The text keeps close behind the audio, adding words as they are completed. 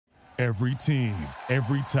Every team,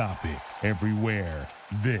 every topic, everywhere.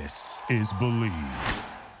 This is Believe.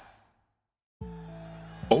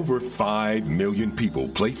 Over 5 million people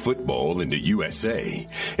play football in the USA,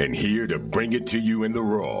 and here to bring it to you in the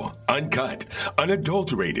raw, uncut,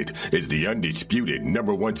 unadulterated is the undisputed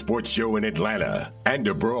 #1 sports show in Atlanta and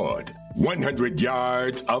abroad. 100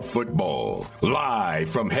 yards of football, live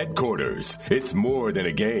from headquarters. It's more than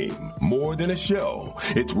a game, more than a show.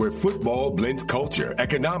 It's where football blends culture,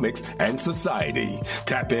 economics, and society.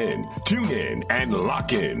 Tap in, tune in, and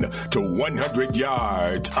lock in to 100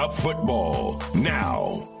 yards of football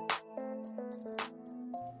now.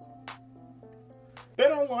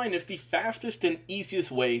 BetOnline is the fastest and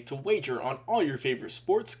easiest way to wager on all your favorite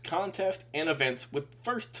sports, contests, and events with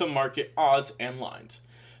first-to-market odds and lines.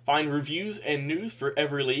 Find reviews and news for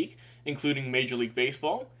every league, including Major League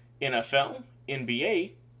Baseball, NFL,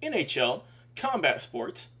 NBA, NHL, combat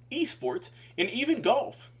sports, esports, and even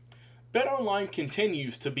golf. BetOnline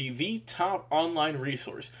continues to be the top online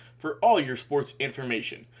resource for all your sports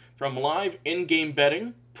information, from live in-game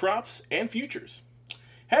betting, props, and futures.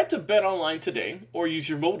 Head to BetOnline today or use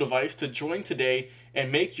your mobile device to join today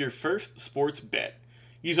and make your first sports bet.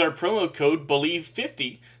 Use our promo code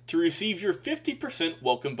BELIEVE50 to receive your 50%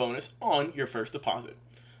 welcome bonus on your first deposit.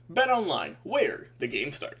 BetOnline, where the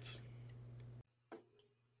game starts.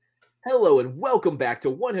 Hello and welcome back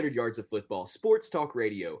to 100 Yards of Football, Sports Talk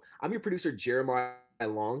Radio. I'm your producer, Jeremiah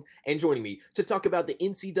Long, and joining me to talk about the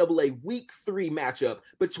NCAA Week 3 matchup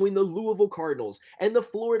between the Louisville Cardinals and the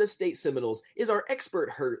Florida State Seminoles is our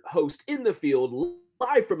expert host in the field,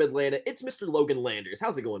 live from Atlanta. It's Mr. Logan Landers.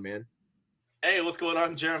 How's it going, man? Hey, what's going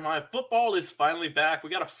on, Jeremiah? Football is finally back.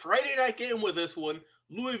 We got a Friday night game with this one.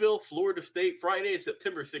 Louisville, Florida State, Friday,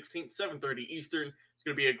 September 16th, 7:30 Eastern. It's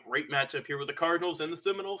going to be a great matchup here with the Cardinals and the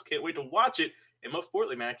Seminoles. Can't wait to watch it. And most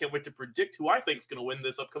importantly, man, I can't wait to predict who I think is going to win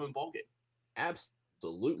this upcoming ballgame.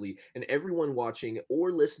 Absolutely. And everyone watching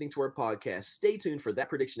or listening to our podcast, stay tuned for that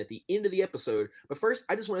prediction at the end of the episode. But first,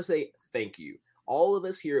 I just want to say thank you. All of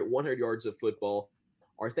us here at 100 Yards of Football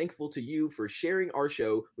are thankful to you for sharing our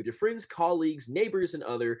show with your friends, colleagues, neighbors, and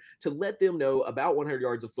other to let them know about 100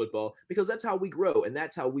 Yards of Football, because that's how we grow, and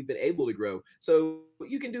that's how we've been able to grow. So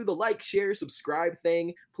you can do the like, share, subscribe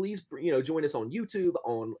thing. Please, join us on YouTube,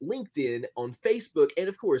 on LinkedIn, on Facebook, and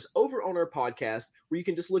of course, over on our podcast, where you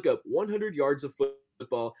can just look up 100 Yards of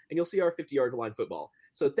Football, and you'll see our 50-yard line football.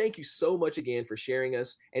 So thank you so much again for sharing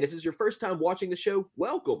us. And if this is your first time watching the show,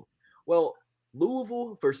 welcome. Well,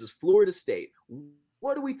 Louisville versus Florida State.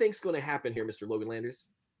 What do we think is going to happen here, Mr. Logan Landers?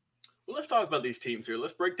 Well, let's talk about these teams here.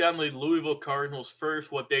 Let's break down the Louisville Cardinals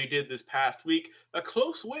first, what they did this past week. A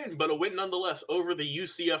close win, but a win nonetheless over the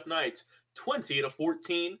UCF Knights,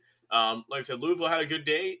 20-14. Like I said, Louisville had a good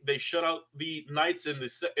day. They shut out the Knights in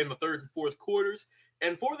the third and fourth quarters.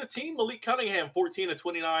 And for the team, Malik Cunningham,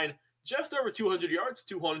 14-29, just over 200 yards,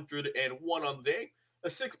 201 on the day. A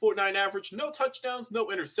 6.9 average, no touchdowns, no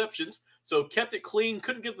interceptions. So kept it clean,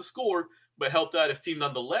 couldn't get the score, but helped out his team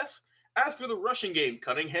nonetheless. As for the rushing game,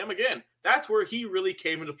 Cunningham again, that's where he really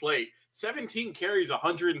came into play. 17 carries,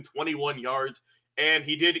 121 yards, and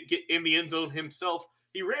he did get in the end zone himself.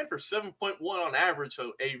 He ran for 7.1 on average,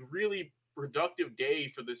 so a really productive day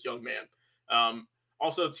for this young man.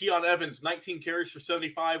 Also, Tion Evans, 19 carries for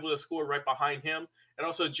 75 with a score right behind him. And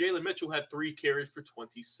also, Jalen Mitchell had 3 carries for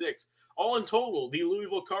 26. All in total, the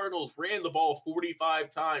Louisville Cardinals ran the ball 45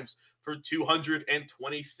 times for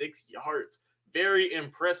 226 yards. Very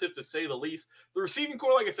impressive, to say the least. The receiving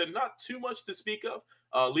core, like I said, not too much to speak of.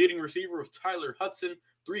 Leading receiver was Tyler Hudson,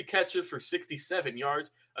 3 catches for 67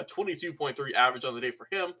 yards, a 22.3 average on the day for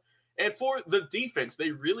him. And for the defense, they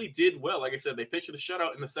really did well. Like I said, they pitched a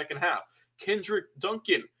shutout in the second half. Kendrick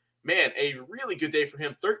Duncan, man, a really good day for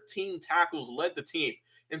him. 13 tackles led the team.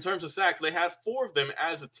 In terms of sacks, they had 4 of them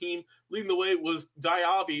as a team. Leading the way was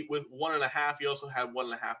Diaby with 1.5. He also had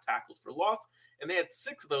 1.5 tackles for loss, and they had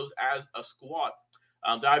 6 of those as a squad.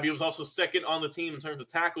 Diaby was also second on the team in terms of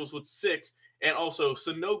tackles with 6, and also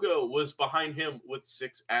Sonogo was behind him with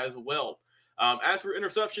 6 as well. As for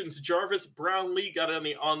interceptions, Jarvis Brownlee got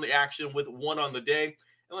on the action with 1 on the day.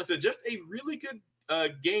 And like I said, just a really good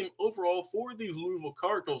game overall for the Louisville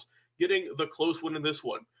Cardinals, getting the close win in this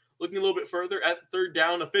one. Looking a little bit further at the third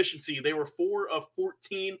down efficiency, they were 4 of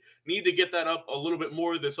 14. Need to get that up a little bit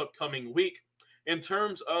more this upcoming week. In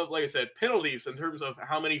terms of, like I said, penalties, in terms of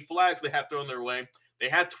how many flags they have thrown their way, they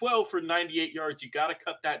had 12 for 98 yards. You got to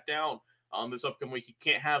cut that down this upcoming week. You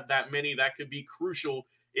can't have that many. That could be crucial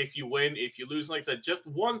if you win. If you lose, like I said, just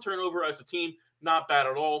 1 turnover as a team, not bad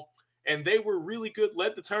at all. And they were really good.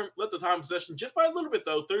 Led the time possession just by a little bit,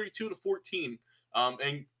 though, 32-14.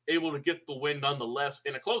 And able to get the win nonetheless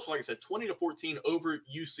in a close, like I said, 20-14 over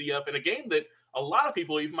UCF in a game that a lot of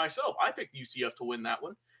people, even myself, I picked UCF to win that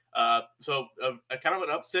one. So a kind of an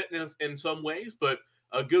upset in some ways, but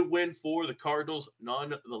a good win for the Cardinals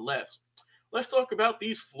nonetheless. Let's talk about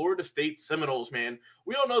these Florida State Seminoles, man.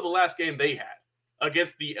 We all know the last game they had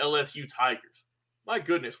against the LSU Tigers. My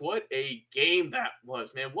goodness, what a game that was,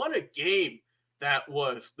 man. What a game that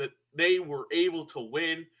was, that they were able to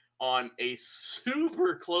win on a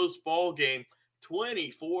super close ball game,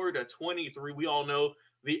 24-23. We all know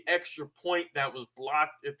the extra point that was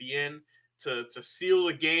blocked at the end to seal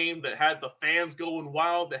the game, that had the fans going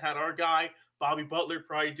wild, that had our guy, Bobby Butler,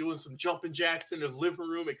 probably doing some jumping jacks in his living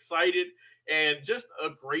room, excited, and just a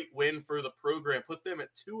great win for the program. Put them at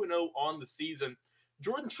 2-0 on the season.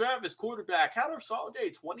 Jordan Travis, quarterback, had a solid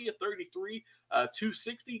day, 20-33,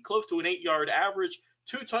 260, close to an 8-yard average,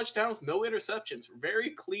 2 touchdowns, no interceptions. Very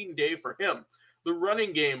clean day for him. The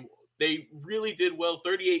running game, they really did well,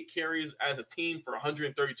 38 carries as a team for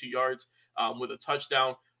 132 yards with a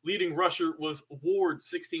touchdown. Leading rusher was Ward,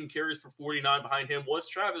 16 carries for 49. Behind him was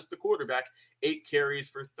Travis, the quarterback, 8 carries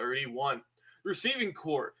for 31. Receiving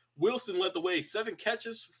core, Wilson led the way, 7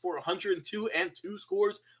 catches for 102 and 2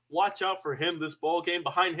 scores. Watch out for him this ball game.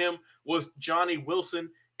 Behind him was Johnny Wilson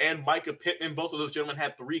and Micah Pittman. Both of those gentlemen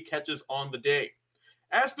had 3 catches on the day.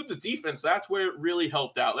 As for the defense, that's where it really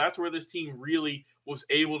helped out. That's where this team really was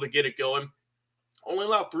able to get it going. Only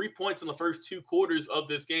allowed 3 points in the first 2 quarters of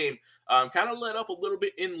this game. Kind of let up a little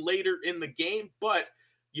bit later in the game, but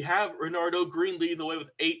you have Renardo Green leading the way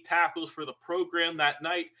with 8 tackles for the program that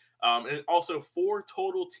night. And also 4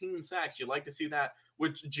 total team sacks. You'd like to see that,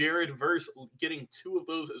 with Jared Verse getting 2 of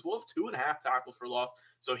those, as well as 2.5 tackles for loss.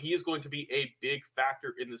 So he is going to be a big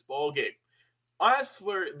factor in this ball game. As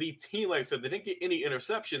for the team, like I said, they didn't get any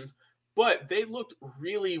interceptions, but they looked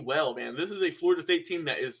really well, man. This is a Florida State team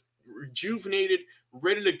that is rejuvenated,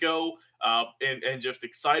 ready to go, and just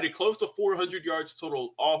excited. Close to 400 yards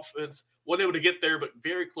total offense. Wasn't able to get there, but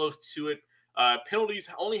very close to it. Penalties,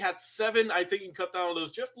 only had 7. I think you can cut down on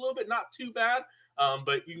those just a little bit. Not too bad,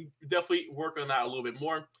 but you can definitely work on that a little bit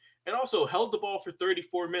more. And also held the ball for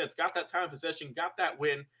 34 minutes. Got that time possession, got that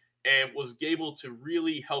win, and was able to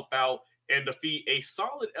really help out and defeat a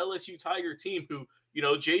solid LSU Tiger team who, you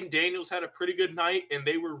know, Jaden Daniels had a pretty good night, and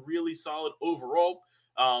they were really solid overall.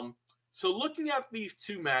 So looking at these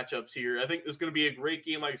 2 matchups here, I think it's going to be a great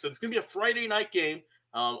game. Like I said, it's going to be a Friday night game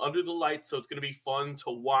under the lights, so it's going to be fun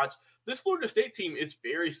to watch. This Florida State team is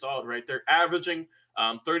very solid, right? They're averaging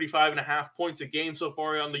 35.5 points a game so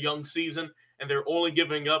far on the young season, and they're only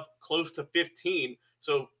giving up close to 15.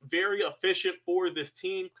 So very efficient for this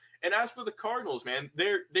team. And as for the Cardinals, man,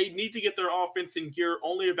 they need to get their offense in gear.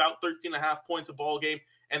 Only about 13.5 points a ball game,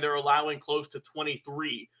 and they're allowing close to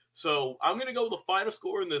 23. So I'm going to go with the final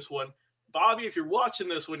score in this one. Bobby, if you're watching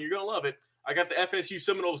this one, you're going to love it. I got the FSU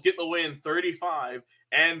Seminoles getting the win 35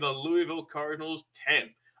 and the Louisville Cardinals 10.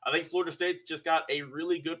 I think Florida State's just got a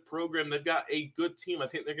really good program. They've got a good team. I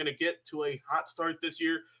think they're going to get to a hot start this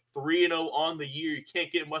year, 3-0 on the year. You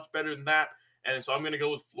can't get much better than that. And so I'm going to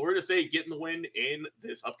go with Florida State getting the win in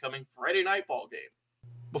this upcoming Friday night ball game.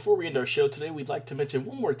 Before we end our show today, we'd like to mention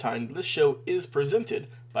one more time, this show is presented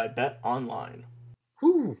by Bet Online.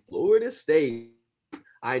 Florida State.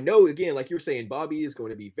 I know, again, like you were saying, Bobby is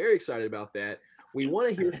going to be very excited about that. We want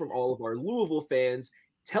to hear from all of our Louisville fans.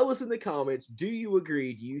 Tell us in the comments, do you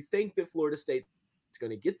agree? Do you think that Florida State is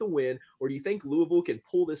going to get the win, or do you think Louisville can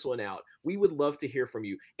pull this one out? We would love to hear from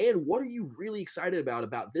you. And what are you really excited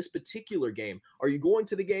about this particular game? Are you going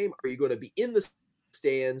to the game? Are you going to be in the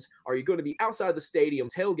stands? Are you going to be outside the stadium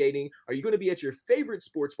tailgating? Are you going to be at your favorite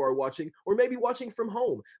sports bar watching, or maybe watching from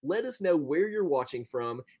home? Let us know where you're watching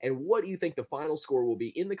from and what you think the final score will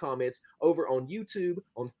be in the comments over on YouTube,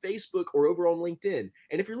 on Facebook, or over on LinkedIn.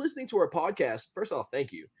 And if you're listening to our podcast, first off,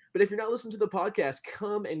 thank you. But if you're not listening to the podcast,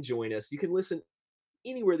 come and join us. You can listen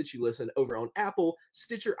anywhere that you listen, over on Apple,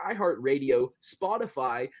 Stitcher, iHeartRadio,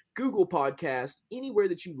 Spotify, Google Podcast, anywhere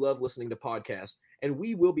that you love listening to podcasts, and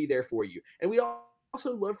we will be there for you. And we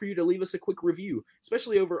also love for you to leave us a quick review,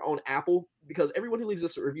 especially over on Apple, because everyone who leaves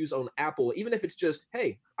us reviews on Apple, even if it's just,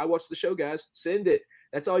 hey, I watched the show, guys, send it.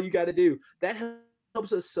 That's all you got to do. That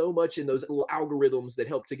helps us so much in those little algorithms that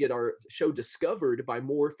help to get our show discovered by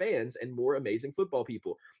more fans and more amazing football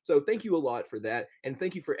people. So thank you a lot for that. And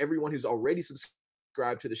thank you for everyone who's already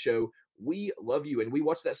subscribed to the show. We love you, and we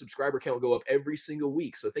watch that subscriber count go up every single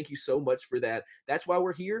week. So thank you so much for that. That's why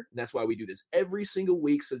we're here. And that's why we do this every single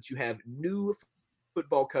week, so that you have new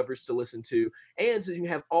football coverage to listen to, and so you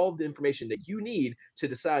have all of the information that you need to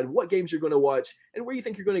decide what games you're going to watch and where you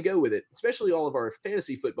think you're going to go with it, especially all of our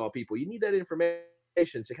fantasy football people. You need that information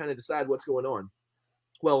to kind of decide what's going on.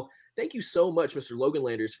 Well, thank you so much, Mr. Logan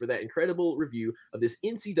Landers, for that incredible review of this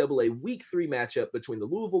NCAA Week 3 matchup between the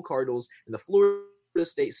Louisville Cardinals and the Florida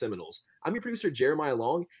State Seminoles. I'm your producer, Jeremiah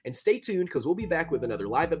Long, and stay tuned because we'll be back with another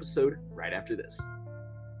live episode right after this.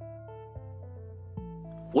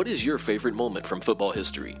 What is your favorite moment from football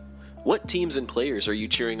history? What teams and players are you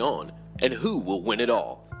cheering on? And who will win it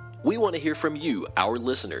all? We want to hear from you, our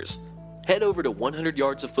listeners. Head over to 100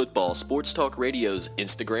 Yards of Football Sports Talk Radio's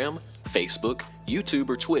Instagram, Facebook, YouTube,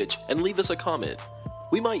 or Twitch and leave us a comment.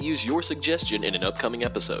 We might use your suggestion in an upcoming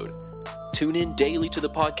episode. Tune in daily to the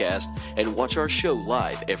podcast and watch our show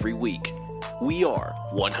live every week. We are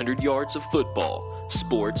 100 Yards of Football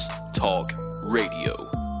Sports Talk Radio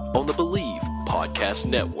on the Believe Podcast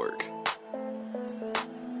Network.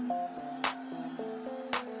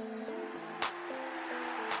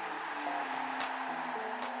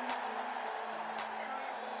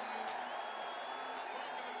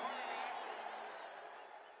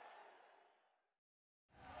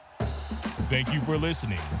 Thank you for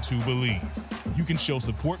listening to Believe. You can show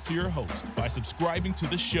support to your host by subscribing to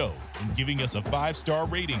the show and giving us a 5-star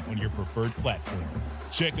rating on your preferred platform.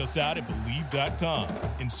 Check us out at Believe.com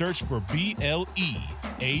and search for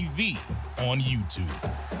BLEAV on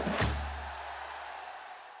YouTube.